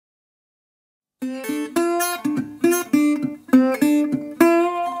Some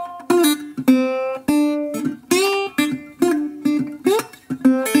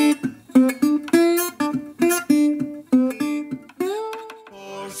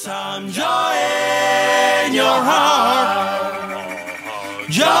joy in your heart,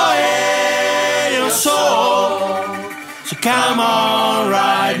 joy in your soul. So come on,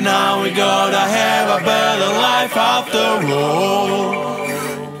 right now we gotta have a better life after all.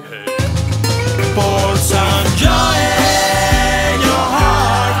 Pour some joy in your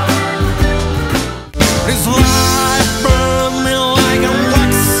heart. This life burns me like a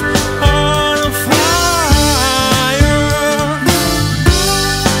wax on a fire.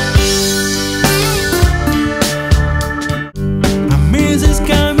 I miss this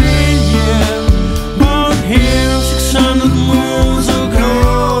convenient, born here 600 moons ago.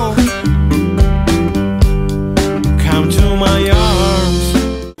 Come to my arms,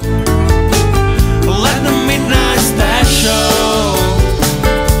 let the midnight star show,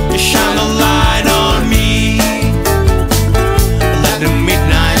 shine a light on me. Let the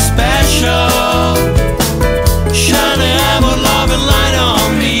midnight special shine a ever loving light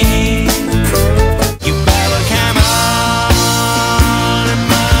on me. You better come on and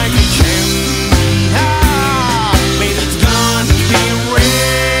my agenda. Baby, it's gonna be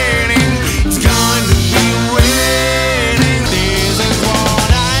raining, it's gonna be raining. This is what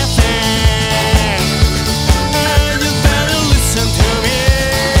I think, and you better listen to me.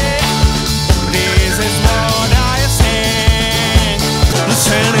 This is what I think.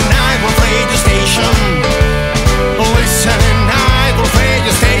 Listening, I will radio station. Listening, I will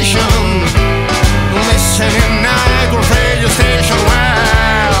radio station. Listening, I will radio station.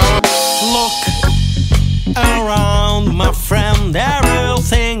 Wow. Look around, my friend,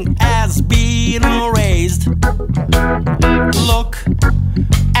 everything has been erased. Look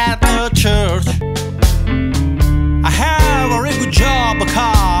at the church. I have a really good job, a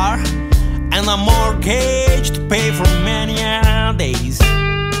car, and a mortgage to pay for many days.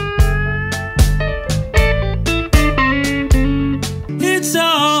 It's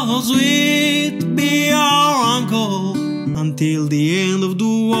so sweet to be your uncle until the